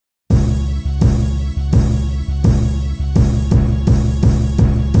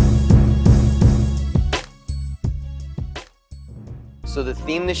So the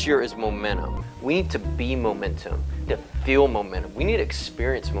theme this year is momentum. We need to be momentum, to feel momentum. We need to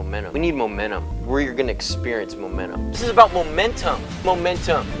experience momentum. We need momentum. We're going to experience momentum. This is about momentum.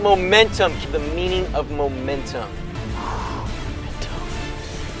 Momentum. Momentum. The meaning of momentum. Momentum.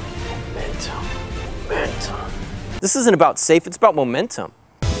 Momentum. This isn't about safe, it's about momentum.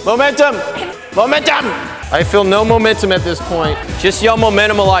 Momentum! Momentum! I feel no momentum at this point. Just yell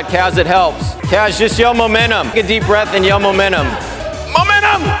momentum a lot, Kaz, it helps. Kaz, just yell momentum. Take a deep breath and yell momentum.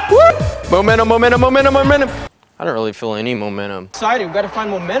 Momentum! Woo! Momentum, momentum, momentum, momentum. I don't really feel any momentum. Excited, we gotta find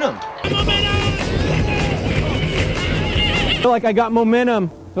momentum. I feel like I got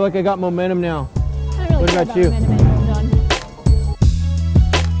momentum. I feel like I got momentum now. What about you?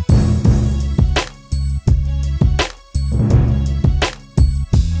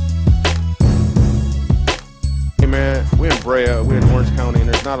 Hey man, we're in Brea, we're in Orange County, and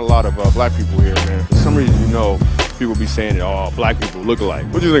there's not a lot of black people here, man. For some reason, you know, people be saying that, oh, black people look alike.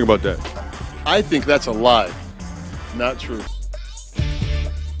 What do you think about that? I think that's a lie, not true.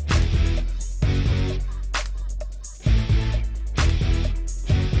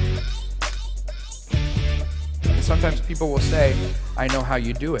 Sometimes people will say, I know how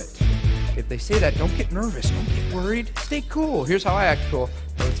you do it. If they say that, don't get nervous, don't get worried, stay cool. Here's how I act cool.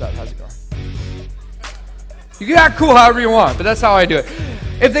 Oh, what's up, how's it going? You can act cool however you want, but that's how I do it.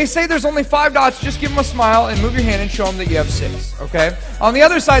 If they say there's only 5 dots, just give them a smile and move your hand and show them that you have 6, okay? On the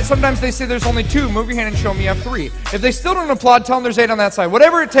other side, sometimes they say there's only 2, move your hand and show them you have 3. If they still don't applaud, tell them there's 8 on that side.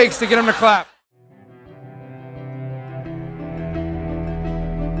 Whatever it takes to get them to clap.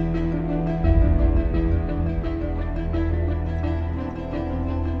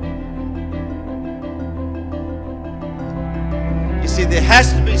 You see, there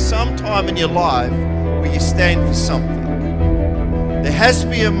has to be some time in your life where you stand for something. There has to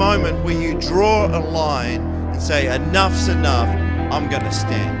be a moment where you draw a line and say, enough's enough, I'm going to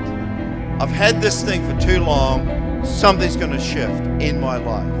stand. I've had this thing for too long, something's going to shift in my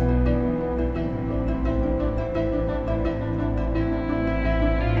life.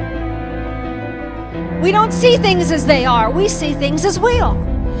 We don't see things as they are, we see things as will.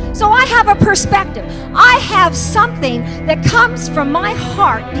 So I have a perspective. I have something that comes from my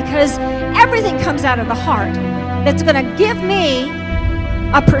heart, because everything comes out of the heart, that's going to give me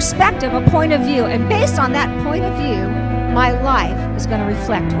a perspective, a point of view. And based on that point of view, my life is going to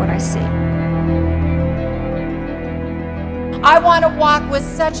reflect what I see. I want to walk with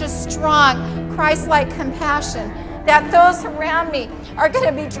such a strong Christ-like compassion that those around me are going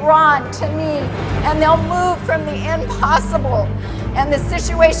to be drawn to me, and they'll move from the impossible and the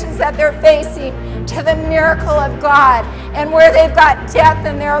situations that they're facing to the miracle of God. And where they've got death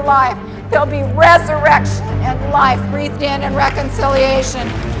in their life, there'll be resurrection and life breathed in and reconciliation.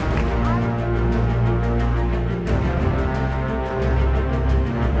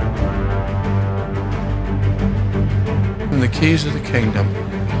 And the keys of the kingdom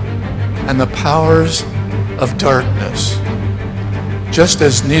and the powers of darkness, just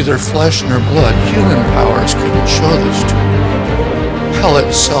as neither flesh nor blood, human powers couldn't show this to you. Hell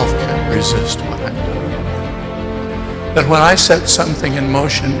itself can't resist what I'm doing. That when I set something in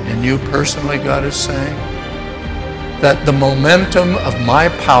motion in you personally, God is saying, that the momentum of my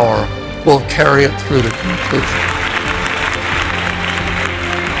power will carry it through to conclusion.